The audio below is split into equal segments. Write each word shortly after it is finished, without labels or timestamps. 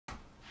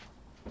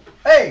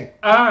Hey!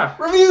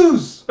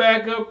 Reviews!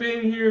 Back up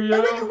in here,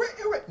 yo.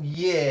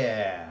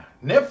 Yeah.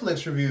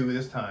 Netflix review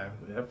this time.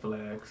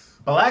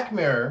 Netflix. Black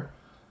Mirror.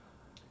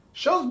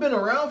 Show's been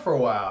around for a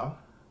while.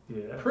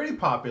 Yeah. Pretty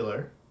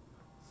popular.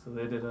 So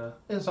they did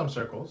in some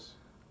circles.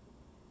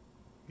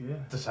 Yeah.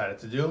 Decided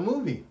to do a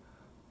movie.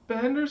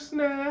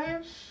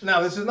 Bandersnatch.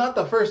 Now, this is not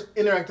the first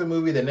interactive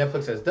movie that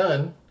Netflix has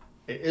done.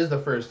 It is the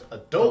first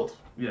adult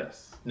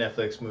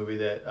Netflix movie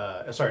that,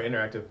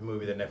 interactive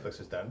movie that Netflix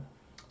has done.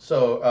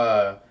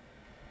 So,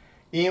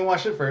 Ian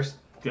watched it first.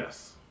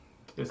 Yes.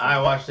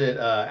 I watched it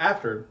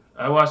after.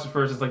 I watched it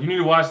first. It's like, you need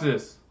to watch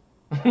this.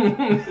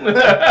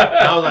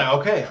 I was like,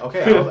 okay. I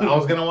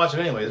was going to watch it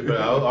anyways, but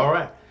all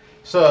right.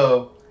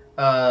 So,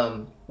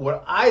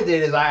 what I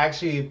did is I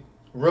actually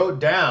wrote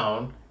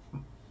down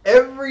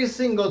every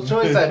single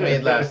choice I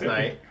made last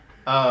night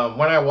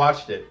when I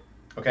watched it.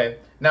 Okay.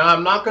 Now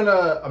I'm not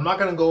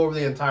gonna go over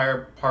the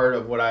entire part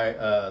of what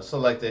I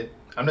selected.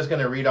 I'm just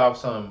gonna read off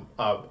some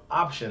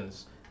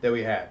options that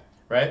we had.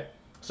 Right.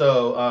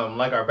 So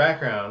like our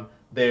background,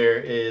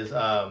 there's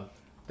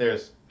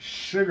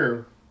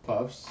sugar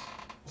puffs.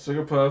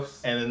 Sugar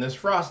puffs. And then there's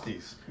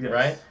Frosties. Yes.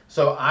 Right.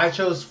 So I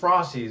chose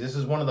Frosties. This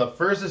is one of the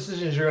first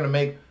decisions you're gonna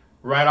make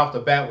right off the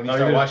bat when you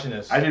start watching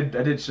this. I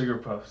did sugar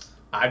puffs.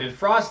 I did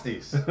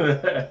Frosties.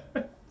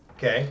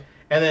 Okay.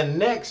 And then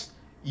next,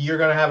 you're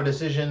going to have a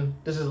decision.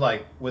 This is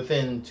like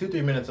within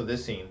 2-3 minutes of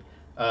this scene.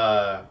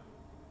 You're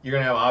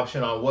going to have an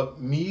option on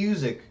what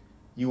music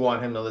you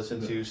want him to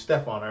listen to,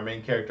 Stefan, our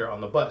main character,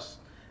 on the bus.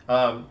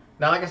 Now,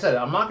 like I said,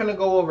 I'm not going to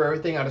go over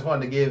everything. I just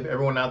wanted to give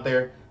everyone out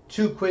there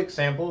 2 quick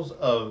samples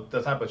of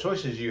the type of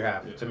choices you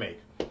have to make.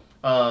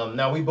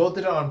 Now, we both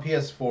did it on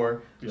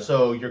PS4,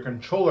 so your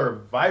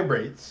controller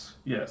vibrates.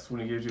 Yes, when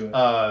it gives you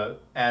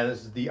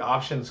as the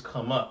options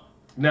come up.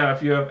 Now,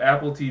 if you have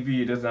Apple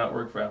TV, it does not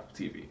work for Apple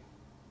TV.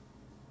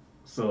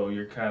 So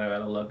you're kind of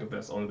out of luck if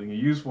that's the only thing you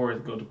use for it to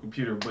go to the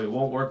computer, but it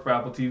won't work for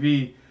Apple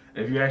TV.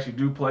 If you actually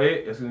do play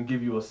it, it's going to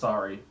give you a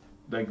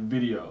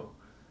video,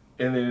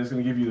 and then it's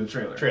going to give you the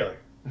trailer.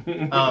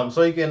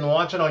 So you can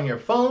watch it on your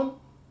phone.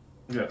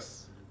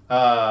 Yes.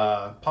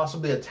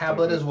 Possibly a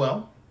tablet as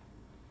well.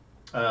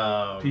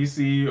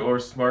 PC or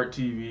smart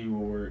TV will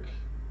work.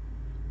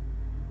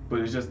 But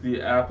it's just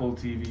the Apple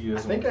TV. I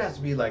think it has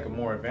to be like a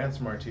more advanced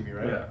smart TV,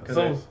 right? Yeah. Because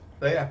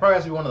it probably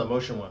has to be one of the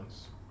motion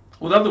ones.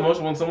 Well, not the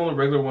motion ones. Some of the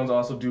regular ones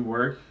also do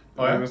work.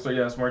 Oh, yeah? So,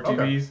 yeah, smart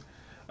TVs.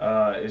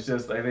 It's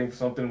just, I think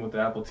something with the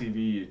Apple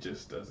TV, it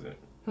just doesn't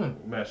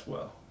mesh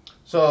well.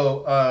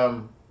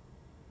 So,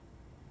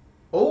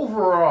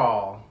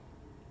 overall,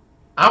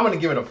 I'm going to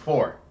give it a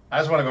 4. I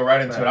just want to go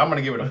right into it. I'm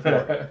going to give it a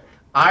 4.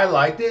 I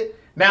liked it.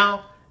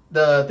 Now,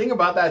 the thing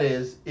about that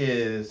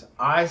is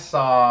I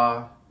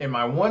saw... in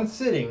my one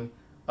sitting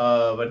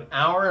of an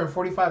hour and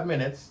 45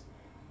 minutes,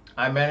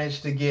 I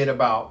managed to get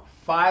about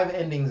 5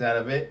 endings out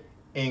of it,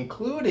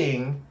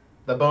 including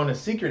the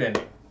bonus secret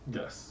ending.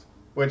 Yes.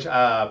 Which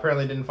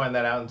apparently didn't find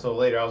that out until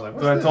later. I was like,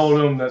 what's this? I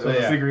told him that was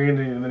a secret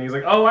ending, and then he's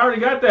like, oh, I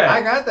already got that.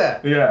 I got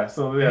that. Yeah,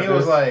 so yeah. And he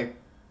was like,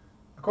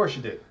 of course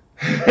you did.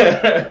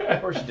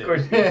 Of course you did. Of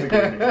course you got the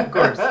secret ending. Of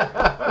course.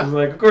 I was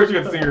like, of course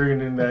you got the secret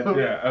ending in that.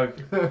 Yeah,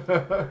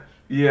 okay.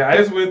 Yeah, I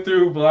just went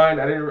through blind.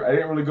 I didn't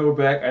really go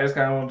back. I just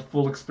kind of wanted the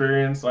full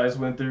experience. So I just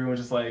went through and was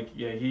just like,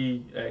 yeah,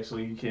 you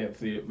can't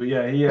see it. But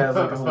yeah, he has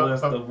like a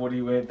list of what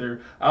he went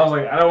through. I was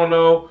like, I don't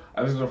know.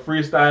 I'm just going to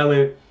freestyle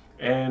it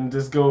and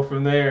just go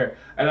from there.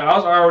 And I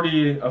was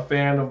already a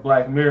fan of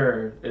Black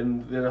Mirror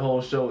and the whole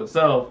show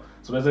itself.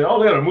 So I said,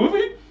 oh, they got a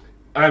movie?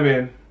 I'm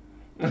in.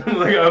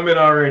 I'm in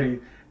already.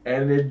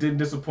 And it didn't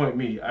disappoint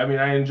me. I mean,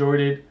 I enjoyed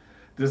it.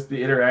 Just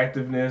the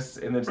interactiveness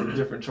and then the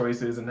different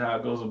choices and how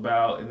it goes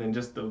about, and then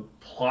just the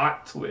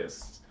plot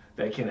twists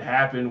that can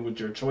happen with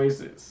your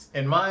choices.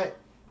 In my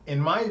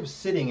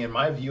sitting, in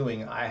my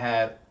viewing, I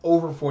had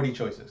over 40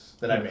 choices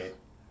that I made.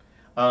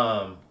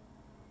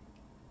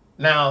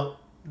 Now,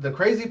 the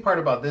crazy part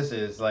about this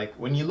is, like,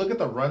 when you look at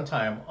the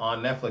runtime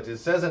on Netflix, it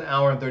says an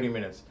hour and 30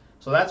 minutes.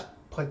 So that's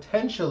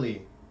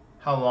potentially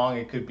how long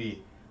it could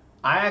be.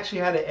 I actually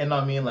had it end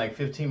on me in like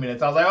 15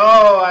 minutes. I was like,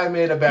 oh, I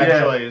made a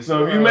bad choice.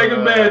 So if you make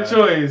a bad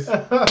choice,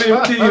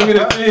 15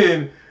 minutes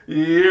in,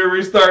 you're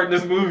restarting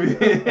this movie.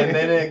 And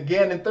then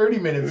again in 30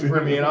 minutes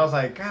for me. And I was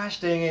like, gosh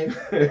dang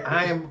it.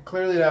 I am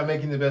clearly not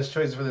making the best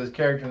choices for this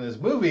character in this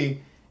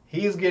movie.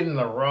 He's getting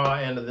the raw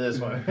end of this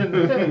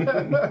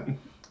one.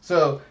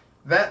 So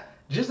that,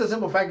 just the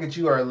simple fact that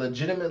you are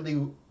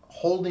legitimately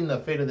holding the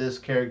fate of this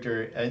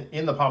character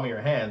in the palm of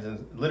your hands,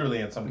 and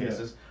literally in some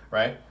cases,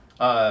 right?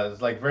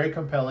 It's like very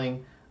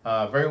compelling,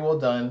 very well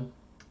done.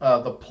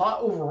 The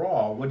plot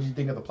overall, what did you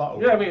think of the plot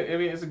overall? Yeah, I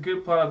mean, it's a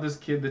good plot of this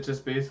kid that's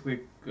just basically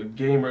a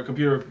gamer, a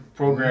computer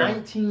programmer.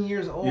 19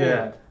 years old.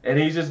 Yeah, and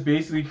he just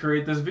basically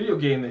created this video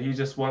game that he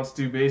just wants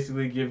to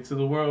basically give to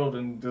the world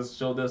and just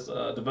show this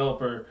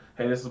developer,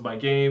 hey, this is my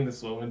game, this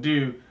is what I'm going to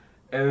do.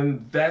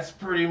 And that's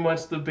pretty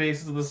much the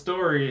basis of the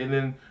story. And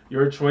then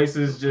your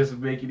choices just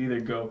make it either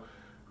go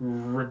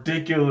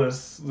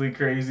ridiculously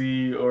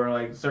crazy or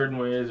like certain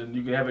ways, and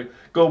you can have it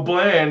go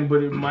bland,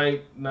 but it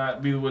might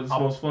not be what's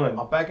most fun.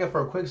 I'll back up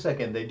for a quick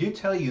second. They do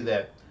tell you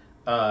that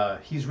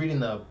he's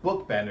reading the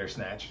book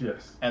Bandersnatch.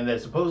 Yes. And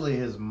that supposedly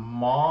his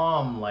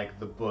mom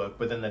liked the book,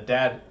 but then the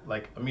dad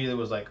like immediately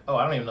was like, "Oh,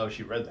 I don't even know if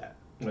she read that."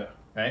 Yeah.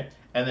 Right?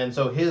 And then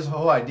so his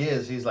whole idea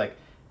is he's like,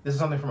 "This is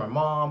something from my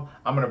mom.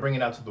 I'm gonna bring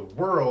it out to the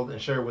world and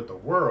share it with the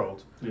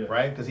world." Yeah.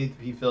 Right? Because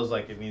he feels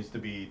like it needs to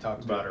be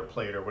talked about or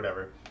played or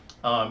whatever.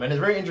 And it's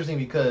very interesting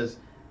because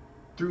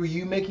through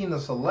you making the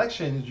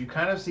selections, you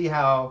kind of see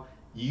how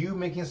you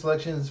making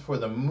selections for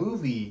the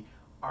movie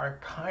are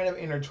kind of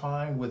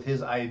intertwined with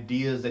his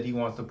ideas that he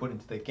wants to put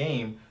into the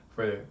game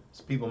for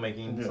people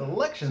making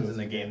selections in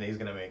the game that he's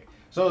going to make.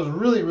 So it was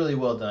really, really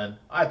well done,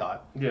 I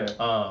thought.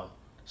 Yeah.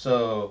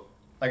 So,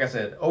 like I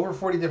said, over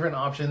 40 different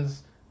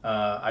options.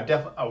 I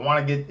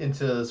want to get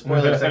into the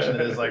spoiler section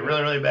of this, like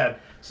really, really bad.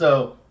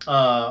 So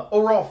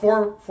overall,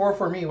 four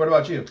for me. What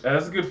about you?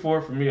 That's a good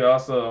 4 for me.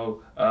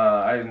 Also,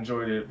 I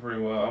enjoyed it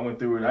pretty well. I went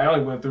through it. I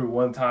only went through it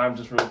one time,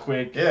 just real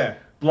quick. Yeah.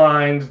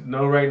 Blind,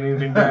 no writing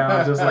anything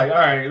down. Just like, all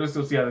right, let's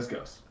go see how this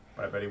goes.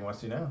 But I bet he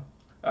wants to now.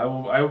 I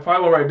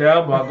probably won't write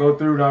down, but I'll go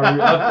through and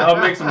I'll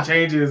make some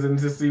changes and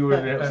just see what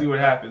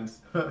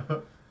happens.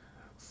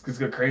 Just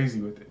go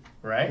crazy with it.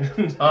 Right.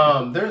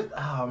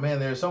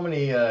 There's so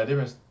many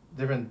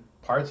different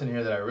parts in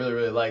here that I really,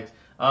 really liked.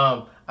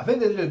 I think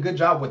they did a good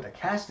job with the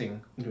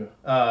casting.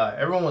 Yeah.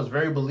 Everyone was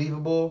very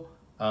believable.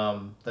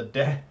 The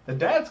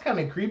dad's kind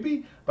of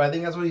creepy, but I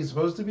think that's what he's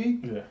supposed to be.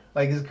 Yeah.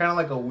 Like he's kind of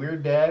like a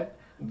weird dad.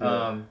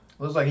 Yeah.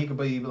 Looks like he could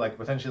be like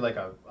potentially like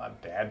a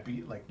dad,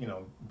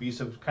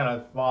 abusive kind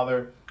of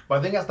father. But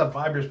I think that's the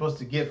vibe you're supposed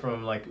to get from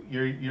him. Like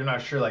you're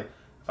not sure like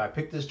if I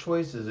pick this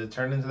choice, does it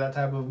turn into that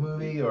type of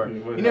movie? Or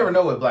you never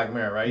know with Black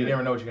Mirror, right? You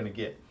never know what you're gonna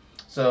get.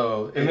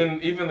 So then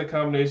even the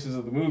combinations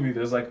of the movie,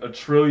 there's like a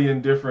trillion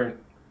different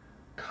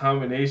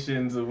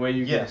combinations of way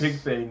you can pick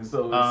things.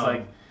 So it's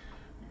like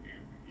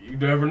you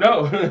never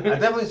know. I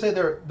definitely say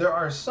there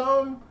are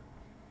some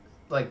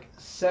like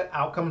set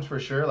outcomes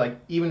for sure. Like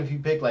even if you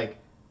pick like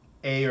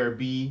A or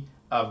B,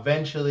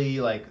 eventually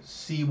like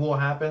C will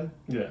happen.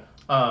 Yeah.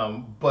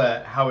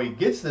 But how he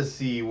gets to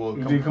C will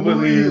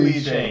completely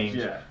change.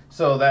 Yeah.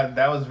 So that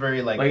was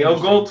very like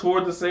it'll go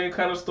toward the same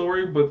kind of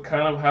story, but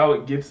kind of how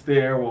it gets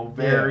there will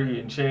vary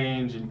and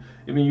change. And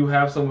I mean, you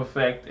have some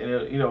effect, and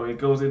it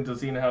goes into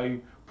seeing how he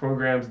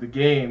programs the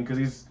game because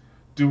he's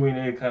doing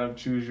a kind of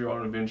choose your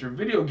own adventure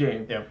video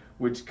game,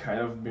 which kind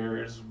of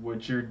mirrors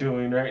what you're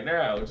doing right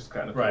now, which is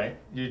kind of right.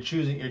 Cool. You're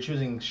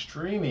choosing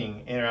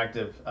streaming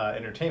interactive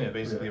entertainment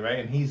basically, right?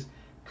 And he's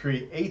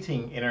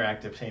creating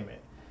interactive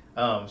entertainment.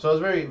 So it's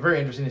very, very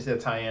interesting to see the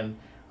tie-in.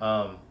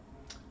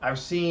 I've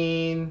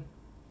seen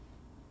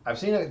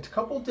a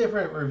couple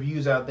different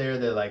reviews out there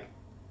that like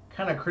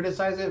kind of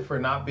criticize it for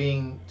not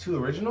being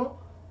too original,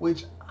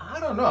 which I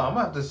don't know. I'm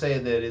gonna have to say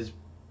that is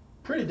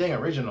pretty dang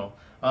original.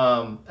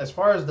 As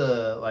far as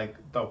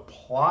the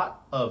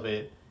plot of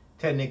it,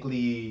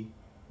 technically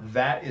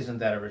that isn't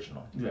that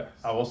original. Yes.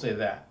 I will say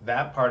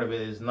that part of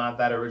it is not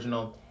that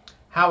original.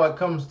 How it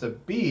comes to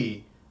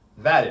be,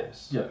 that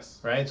is. Yes.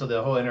 Right. So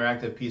the whole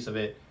interactive piece of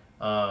it.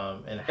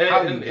 And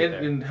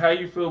how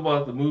you feel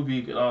about the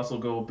movie can also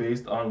go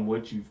based on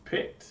what you've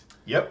picked.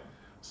 Yep.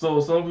 So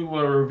some people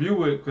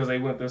review it because they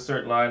went this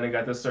certain line, they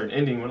got this certain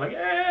ending. We're like,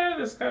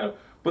 this kind of.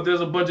 But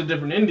there's a bunch of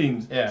different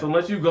endings. Yeah. So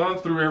unless you've gone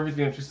through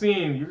everything that you've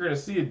seen, you're gonna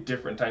see a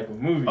different type of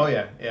movie. Oh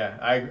yeah.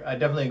 I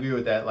definitely agree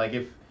with that. Like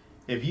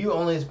if you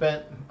only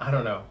spent, I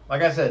don't know,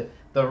 like I said,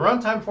 the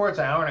runtime for it's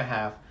an hour and a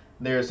half.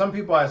 There are some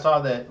people I saw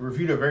that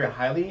reviewed it very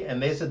highly,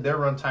 and they said their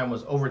runtime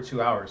was over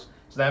 2 hours.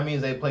 So that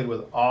means they played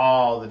with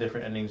all the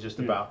different endings just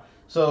about.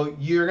 So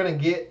you're going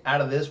to get out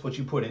of this what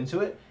you put into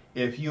it.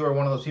 If you are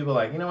one of those people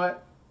like, you know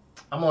what,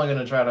 I'm only going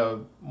to try to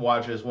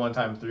watch this one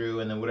time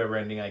through, and then whatever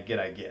ending I get,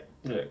 I get.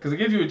 Yeah, because it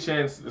gives you a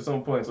chance at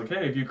some points. Like,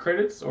 hey, if you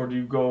credits, or do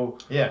you go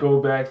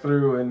back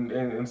through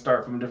and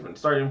start from a different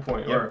starting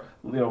point, or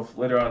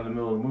later on in the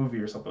middle of the movie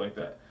or something like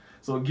that.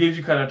 So it gives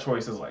you kind of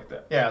choices like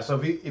that. Yeah,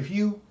 so if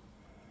you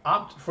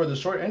opt for the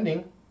short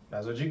ending,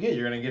 that's what you get.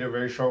 You're going to get a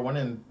very short one,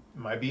 and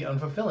might be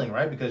unfulfilling,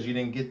 right? Because you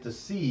didn't get to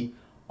see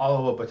all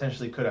of what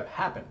potentially could have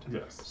happened.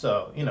 Yes.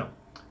 So,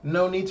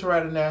 no need to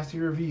write a nasty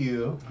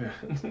review.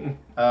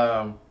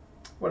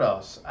 What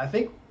else? I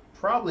think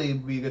probably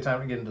be a good time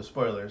to get into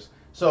spoilers.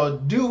 So,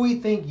 do we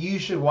think you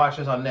should watch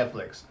this on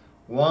Netflix?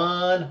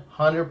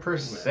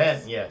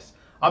 100% yes.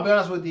 I'll be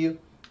honest with you.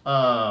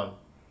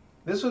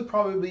 This would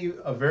probably be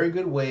a very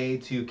good way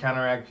to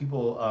counteract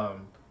people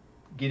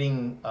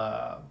getting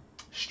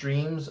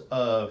streams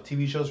of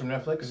TV shows from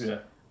Netflix. Yeah.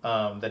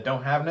 That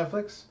don't have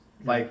Netflix,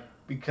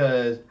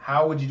 because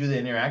how would you do the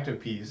interactive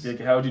piece?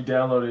 Yeah, how would you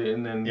download it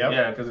and then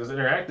because it's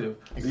interactive.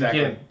 Exactly. So you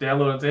can't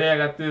download it and say, hey, I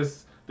got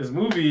this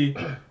movie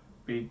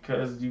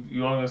because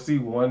you only see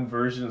one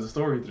version of the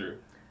story through.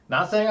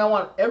 Not saying I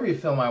want every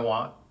film I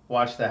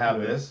watch to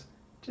have this.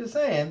 Just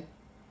saying,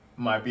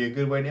 might be a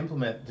good way to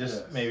implement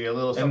just maybe a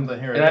little something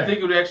here. And I think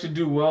it would actually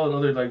do well in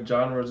other like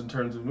genres in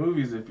terms of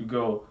movies if you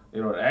go,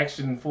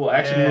 an full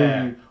action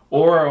movie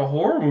or a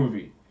horror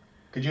movie.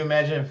 Could you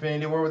imagine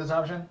Infinity War with this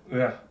option?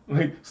 Yeah,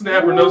 like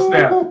snap or no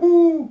snap.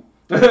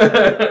 Does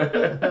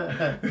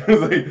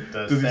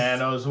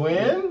Thanos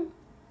win?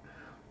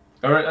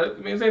 All right, I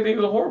mean, same thing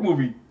with a horror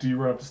movie. Do you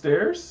run up the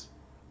stairs?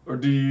 Or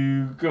do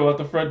you go out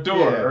the front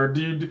door? Or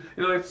do you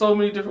like so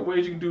many different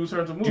ways you can do in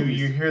terms of movies. Do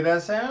you hear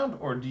that sound?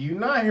 Or do you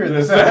not hear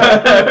the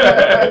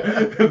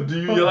sound?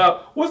 Do you yell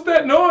out, what's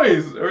that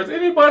noise? Or is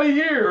anybody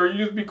here? Or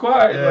you just be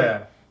quiet?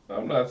 Yeah. Like,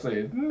 I'm not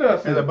saying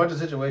nothing. There's a bunch of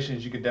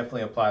situations you could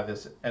definitely apply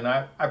this. And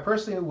I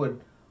personally would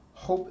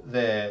hope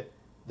that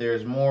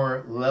there's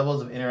more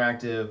levels of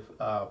interactive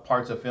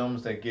parts of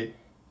films that get,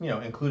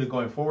 included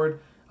going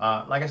forward.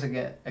 Like I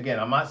said, again,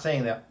 I'm not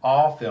saying that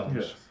all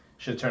films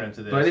should turn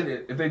into this. But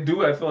if they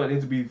do, I feel like it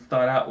needs to be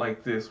thought out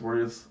like this,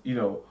 where it's,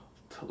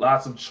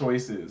 lots of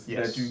choices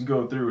that you can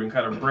go through and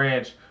kind of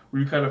branch,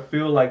 where you kind of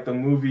feel like the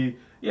movie,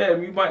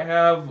 you might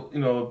have,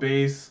 a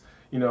base,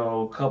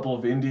 couple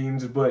of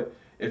endings, but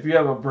if you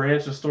have a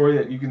branch of story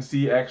that you can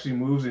see actually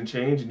moves and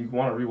change and you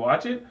want to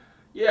rewatch it,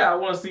 I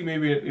want to see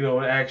maybe,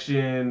 an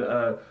action,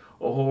 a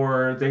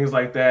horror, things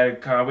like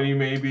that, comedy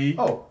maybe.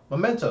 Oh,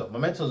 Memento.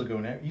 Memento's a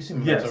good one. You seen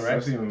Memento, right?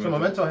 I've seen Memento. So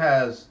Memento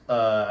has,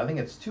 I think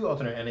it's 2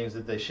 alternate endings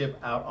that they ship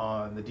out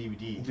on the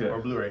DVD or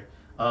Blu-ray.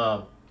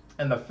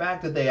 And the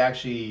fact that they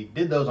actually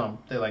did those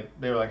they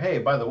were like, hey,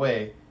 by the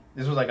way,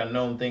 this was like a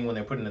known thing when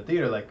they put it in the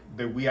theater, like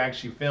that we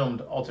actually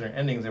filmed alternate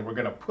endings and we're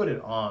gonna put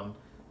it on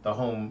the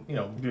home,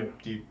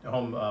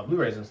 home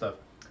Blu-rays and stuff.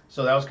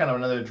 So that was kind of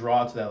another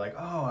draw to that, like,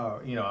 I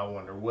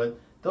wonder what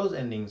those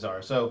endings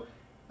are. So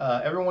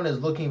everyone is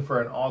looking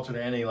for an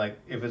alternate ending. Like,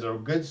 if it's a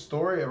good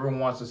story, everyone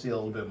wants to see a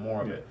little bit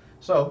more of it.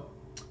 So,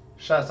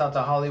 shouts out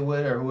to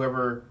Hollywood or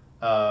whoever,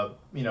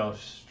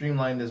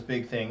 streamlined this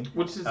big thing.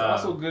 Which is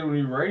also good when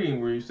you're writing,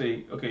 where you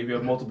say, okay, if you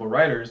have multiple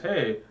writers,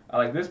 hey, I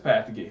like this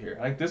path to get here.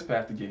 I like this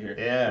path to get here.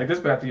 Yeah. I like this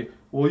path to get.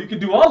 Well, you can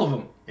do all of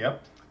them.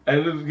 Yep.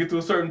 And then get to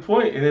a certain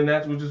point, and then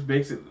that's what just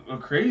makes it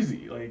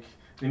crazy. Like,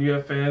 then you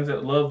have fans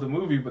that love the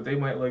movie, but they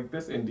might like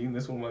this ending.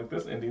 This one might like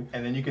this ending.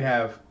 And then you can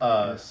have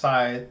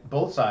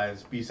both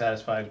sides be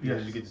satisfied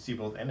because you get to see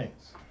both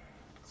endings.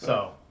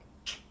 So,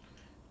 I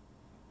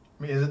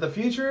mean, is it the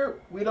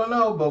future? We don't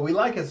know, but we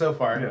like it so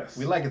far. Yes.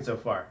 We like it so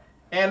far.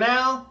 And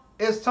now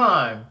it's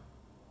time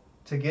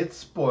to get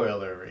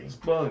spoilery.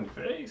 Spoiling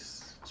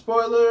face.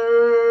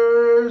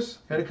 Spoilers!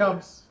 Here they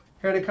come.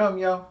 Here they come,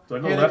 yo. Do I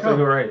go left or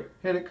go right?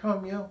 Here they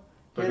come, yo.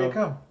 Here they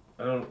come.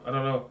 I don't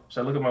know.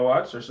 Should I look at my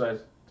watch or should I?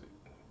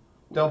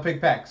 Don't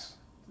pick PAX.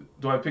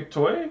 Do I pick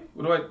toy?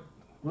 What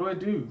do I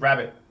do?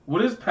 Rabbit.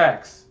 What is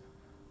PAX?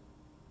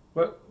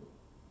 What?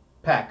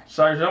 Pack.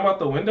 Should I jump out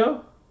the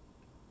window?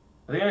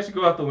 I think I should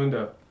go out the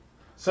window.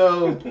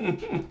 So,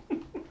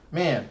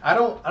 man, I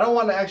don't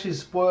want to actually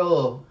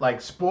spoil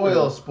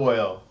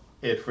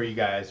it for you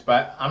guys,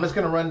 but I'm just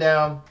gonna run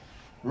down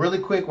really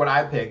quick what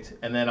I picked,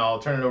 and then I'll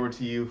turn it over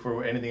to you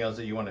for anything else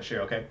that you want to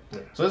share. Okay? Yeah.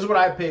 So this is what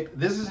I picked.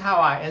 This is how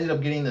I ended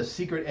up getting the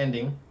secret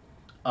ending.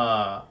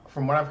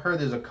 From what I've heard,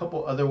 there's a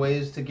couple other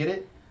ways to get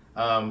it.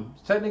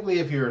 Technically,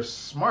 if you're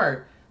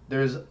smart,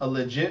 there's a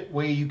legit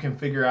way you can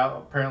figure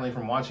out, apparently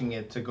from watching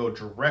it, to go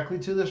directly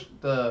to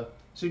the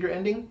secret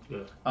ending.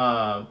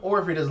 Yeah. Or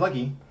if you're just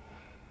lucky,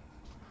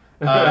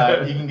 you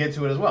can get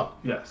to it as well.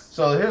 Yes.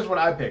 So here's what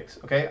I picked.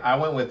 Okay, I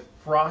went with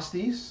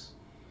Frosties.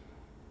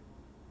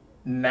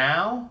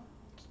 Now,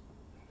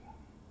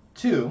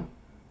 2,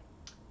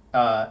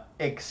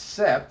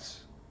 except,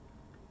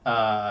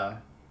 that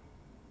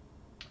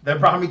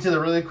brought me to the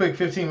really quick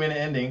 15-minute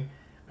ending.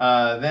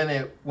 Then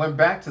it went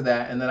back to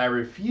that, and then I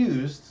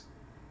refused.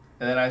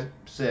 And then I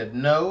said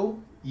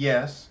no,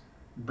 yes,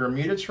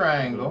 Bermuda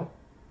Triangle,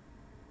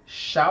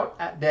 shout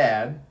at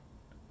Dad,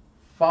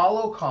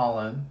 follow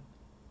Colin,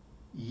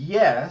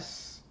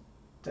 yes,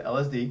 to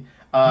LSD,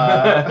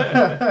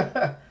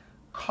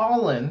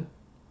 Colin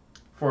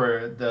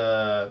for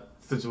the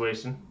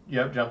situation.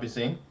 Yep, jumpy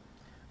scene.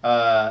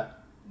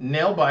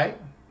 Nail bite.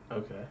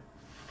 Okay.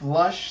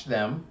 Flush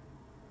them.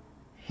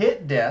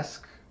 Hit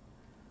desk,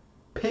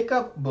 pick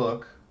up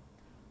book,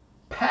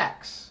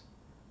 PAX.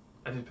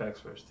 I did PAX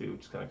first too,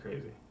 which is kind of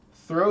crazy.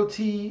 Throw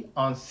tea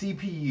on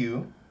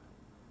CPU.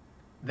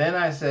 Then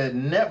I said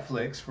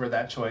Netflix for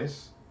that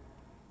choice.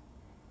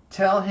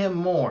 Tell him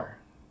more.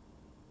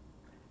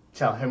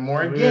 Tell him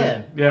more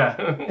again.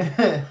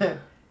 Yeah.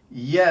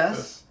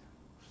 Yes.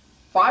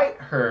 Fight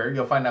her.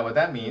 You'll find out what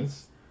that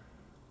means.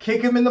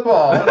 Kick him in the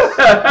balls. Kick him in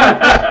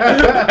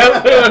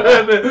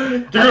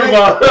the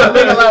balls. I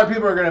think a lot of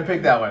people are going to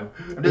pick that one.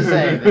 I'm just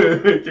saying.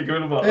 Kick him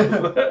in the balls.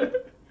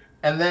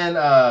 And then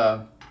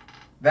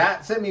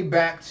that sent me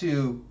back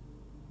to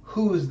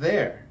Who's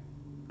There.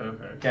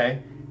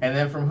 Okay. And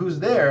then from Who's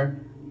There,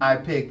 I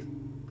picked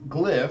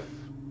Glyph,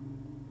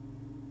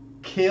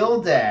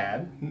 Kill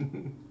Dad,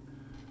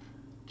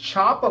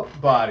 Chop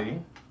Up Body.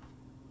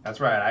 That's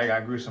right, I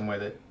got gruesome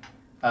with it.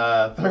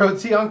 Throw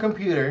tea on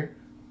computer.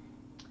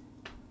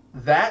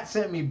 That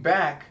sent me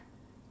back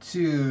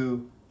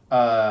to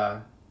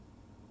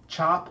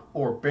chop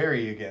or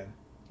bury again.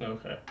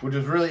 Okay. Which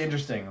was really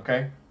interesting.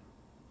 Okay.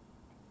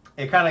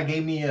 It kind of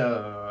gave me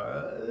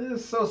a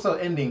so-so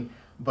ending,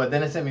 but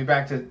then it sent me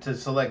back to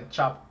select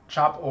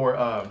chop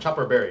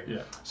or bury.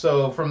 Yeah.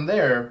 So from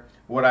there,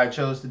 what I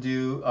chose to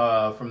do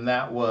from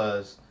that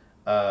was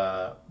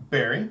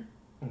bury.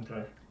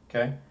 Okay.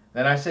 Okay.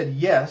 Then I said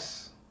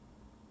yes.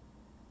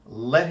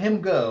 Let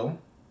him go.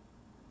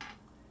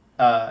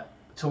 To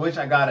which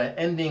I got an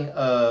ending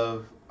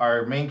of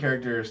our main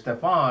character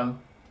Stefan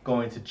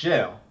going to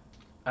jail.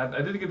 I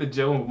didn't get the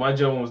jail one, but my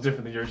jail one was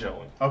different than your jail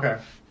one. Okay.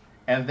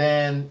 And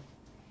then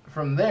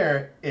from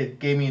there, it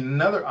gave me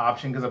another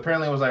option because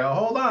apparently it was like, oh,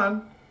 hold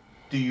on.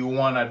 Do you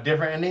want a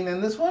different ending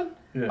than this one?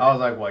 Yeah. I was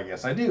like, well,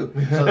 yes, I do.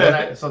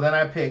 So then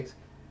I picked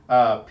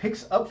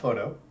Picks Up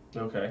Photo.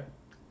 Okay.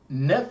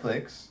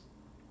 Netflix.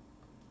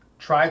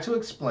 Try to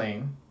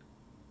Explain.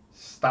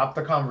 Stop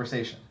the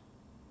Conversation.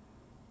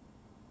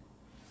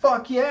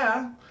 Fuck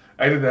yeah.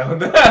 I did that one.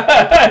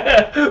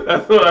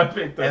 That's what I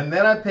picked up. And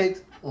then I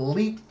picked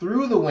Leap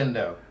Through the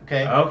Window.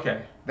 Okay.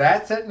 Okay.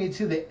 That sent me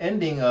to the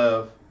ending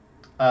of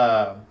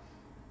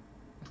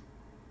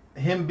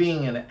him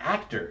being an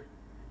actor,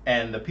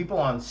 and the people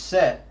on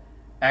set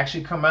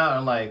actually come out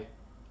and like,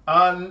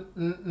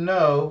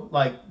 no,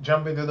 like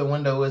jumping through the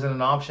window isn't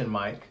an option,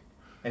 Mike.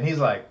 And he's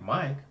like,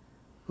 Mike,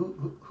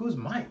 who's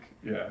Mike?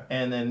 Yeah.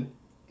 And then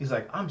he's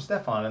like, I'm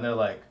Stefan, and they're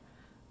like,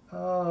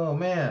 oh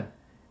man.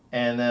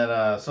 And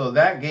then so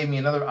that gave me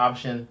another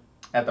option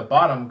at the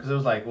bottom because it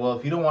was like, well,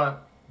 if you don't want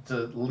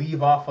to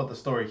leave off of the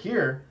story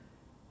here,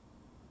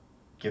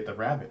 get the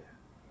rabbit.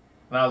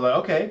 And I was like,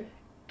 okay,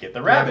 get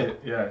the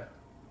rabbit. Yeah.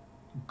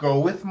 Go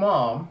with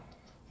mom.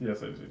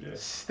 Yes, I did. Yeah.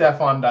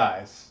 Stefan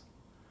dies.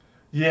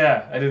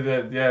 Yeah, I did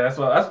that. Yeah, that's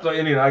the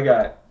ending I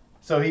got.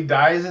 So he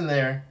dies in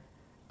there.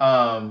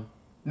 Now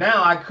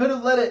I could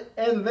have let it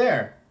end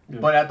there,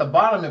 but at the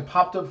bottom it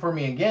popped up for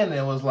me again, and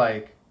it was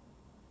like,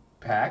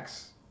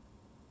 Pax.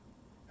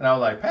 And I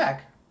was like,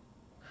 Pack.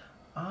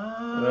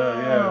 Oh,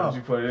 yeah, did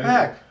you put it in?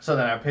 Pack. So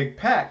then I picked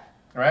Pack,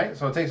 right?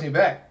 So it takes me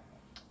back,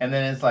 and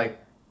then it's like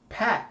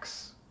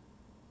Pax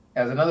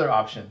as another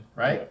option,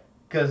 right?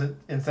 Because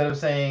instead of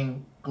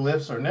saying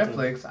Glyphs or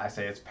Netflix, I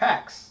say it's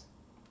Pax.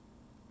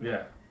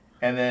 Yeah.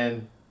 And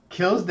then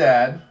kills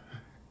dad.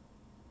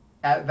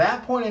 At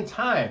that point in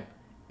time,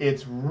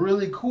 it's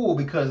really cool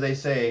because they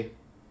say,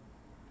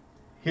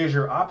 here's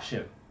your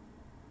option.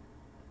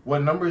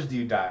 What numbers do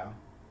you dial?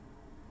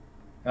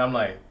 And I'm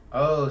like,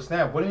 oh,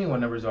 snap. What do you mean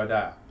what numbers do I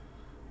dial?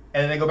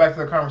 And then they go back to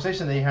the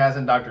conversation that he has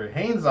in Dr.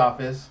 Haynes'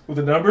 office. With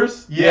the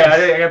numbers? Yes.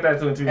 Yeah, I got that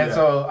too. And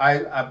so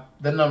I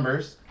the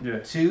numbers, yeah.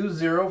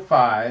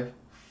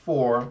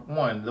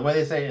 20541. The way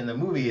they say it in the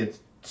movie,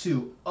 it's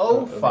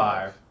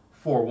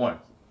 20541.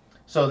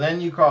 So then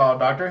you call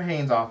Dr.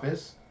 Haynes'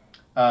 office,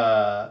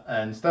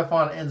 and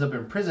Stefan ends up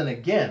in prison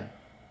again.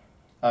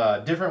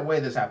 Different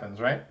way this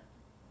happens, right?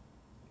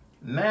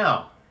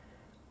 Now,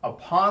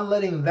 upon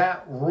letting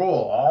that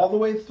roll all the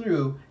way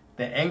through,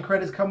 the end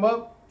credits come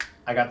up,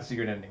 I got the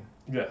secret ending.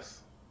 Yes.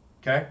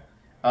 Okay?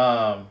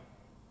 Now,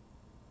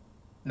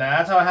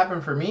 that's how it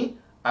happened for me.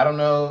 I don't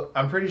know.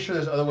 I'm pretty sure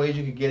there's other ways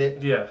you could get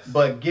it. Yes.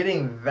 But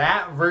getting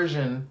that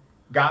version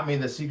got me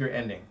the secret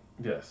ending.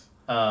 Yes.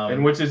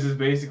 And which is just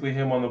basically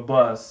him on the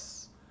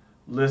bus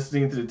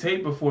listening to the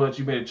tape before that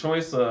you made a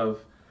choice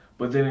of,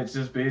 but then it's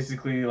just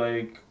basically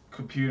like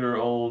computer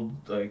old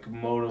like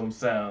modem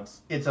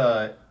sounds. It's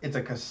a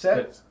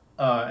cassette,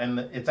 and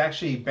it's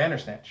actually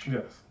Bandersnatch.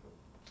 Yes.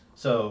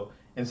 So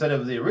instead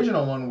of the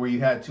original one where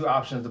you had two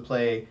options to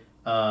play,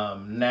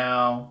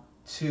 Now,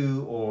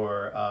 2,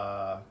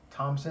 or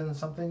Thompson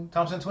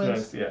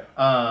Twins. Yes,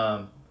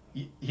 yeah.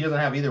 He doesn't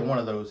have either one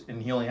of those,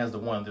 and he only has the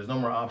one. There's no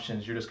more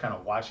options. You're just kind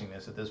of watching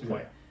this at this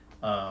point.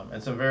 Yeah.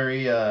 And some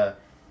very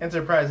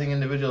enterprising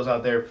individuals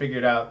out there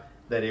figured out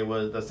that it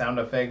was the sound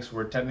effects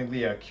were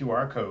technically a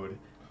QR code.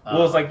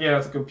 Well, it's like,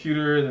 it's a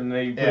computer, then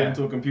they put it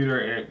into a computer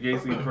and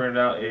basically printed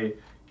out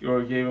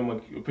or gave him a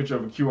picture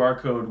of a QR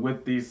code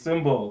with the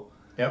symbol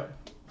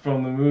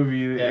from the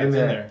movie in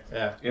there.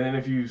 Yeah. And then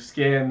if you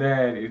scan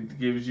that, it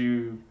gives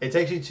you... It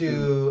takes you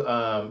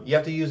to, you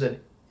have to use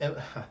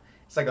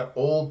it's like an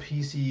old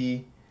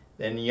PC,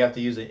 then you have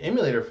to use an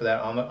emulator for that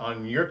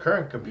on your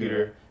current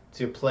computer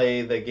to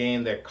play the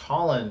game that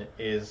Colin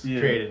is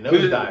created.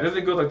 Nosedive. Does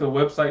it go like the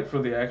website for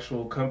the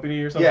actual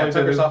company or something? Yeah,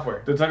 Tucker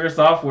Software. The Tucker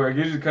Software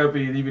gives you the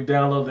company, and you can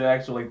download the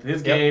actual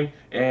his game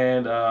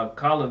and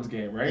Colin's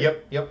game, right?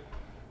 Yep.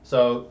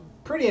 So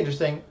pretty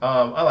interesting.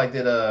 I liked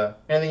it.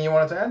 Anything you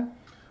wanted to add?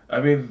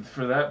 I mean,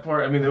 for that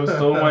part, there was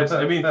so much.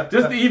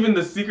 Just even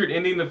the secret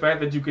ending, the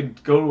fact that you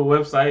could go to a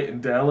website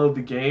and download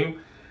the game,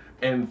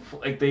 and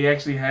they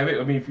actually have it.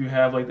 If you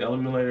have the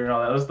emulator and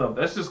all that other stuff,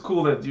 that's just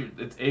cool that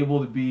it's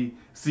able to be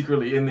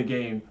secretly in the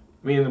game.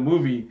 In the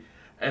movie,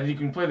 and you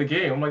can play the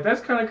game. I'm like,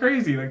 that's kind of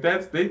crazy. They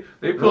put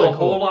really a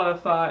whole lot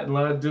of thought and a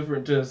lot of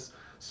different just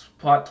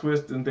plot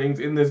twists and things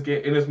in this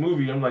game, in this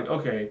movie. I'm like,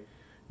 okay,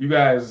 you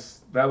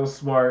guys, that was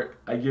smart.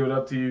 I give it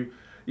up to you.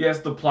 Yes,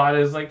 the plot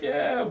is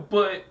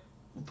but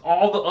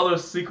all the other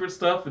secret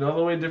stuff and all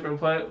the way different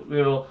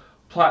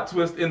plot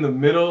twist in the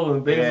middle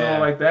and things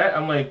like that.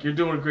 I'm like, you're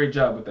doing a great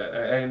job with that,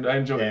 and I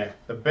enjoy it.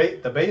 The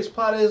base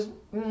plot is,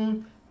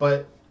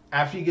 but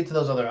after you get to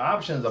those other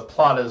options, the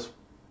plot is.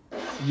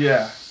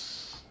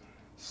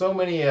 So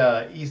many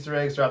Easter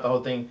eggs throughout the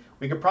whole thing.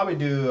 We could probably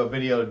do a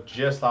video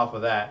just off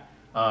of that.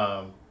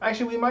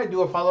 Actually, we might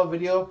do a follow-up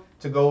video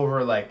to go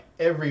over like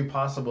every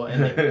possible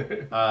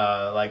ending.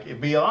 Like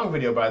it'd be a long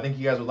video, but I think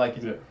you guys would like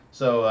it. Yeah.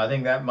 So I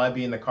think that might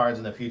be in the cards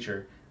in the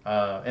future.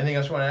 Anything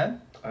else you want to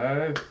add?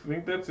 I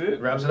think that's it.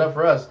 Wraps it up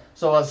for us.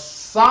 So a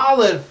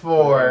solid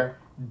 4.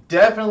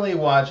 Definitely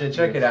watch it.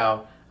 Check it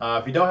out.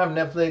 If you don't have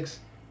Netflix,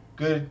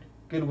 good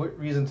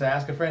reason to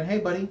ask a friend. Hey,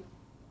 buddy,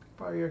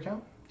 borrow your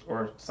account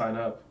or sign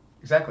up.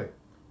 Exactly.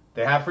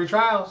 They have free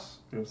trials.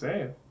 You know what I'm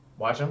saying?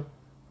 Watch them.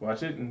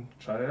 Watch it and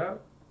try it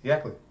out.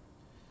 Exactly.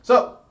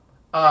 So,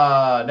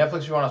 Netflix,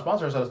 if you want to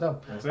sponsor us, let us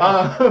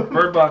know.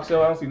 Bird Box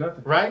show, I don't see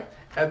nothing. Right?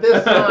 At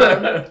this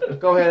time,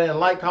 go ahead and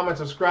like, comment,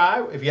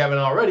 subscribe if you haven't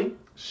already.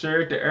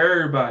 Share it to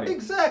everybody.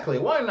 Exactly.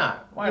 Why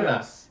not? Why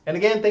not? And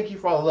again, thank you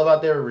for all the love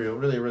out there. We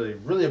really, really,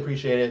 really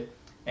appreciate it.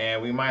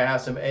 And we might have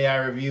some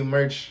AI review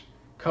merch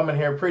coming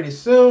here pretty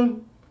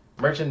soon.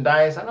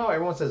 Merchandise. I know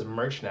everyone says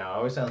merch now. It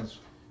always sounds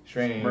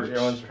strange. Merch.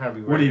 Everyone's trying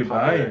to be What are you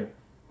popular. buying?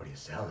 What are you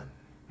selling?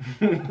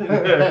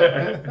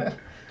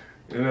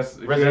 And that's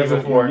Resident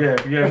Evil 4. Yeah,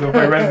 if you guys don't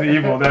play Resident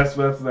Evil, that's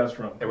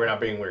from. And we're not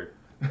being weird.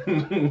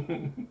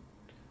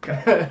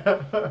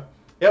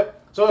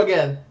 Yep. So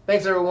again,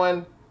 thanks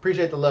everyone.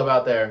 Appreciate the love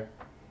out there.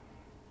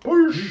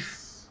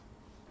 Peace.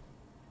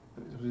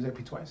 Did I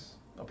peace twice?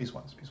 Oh, peace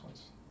once. Peace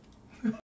once.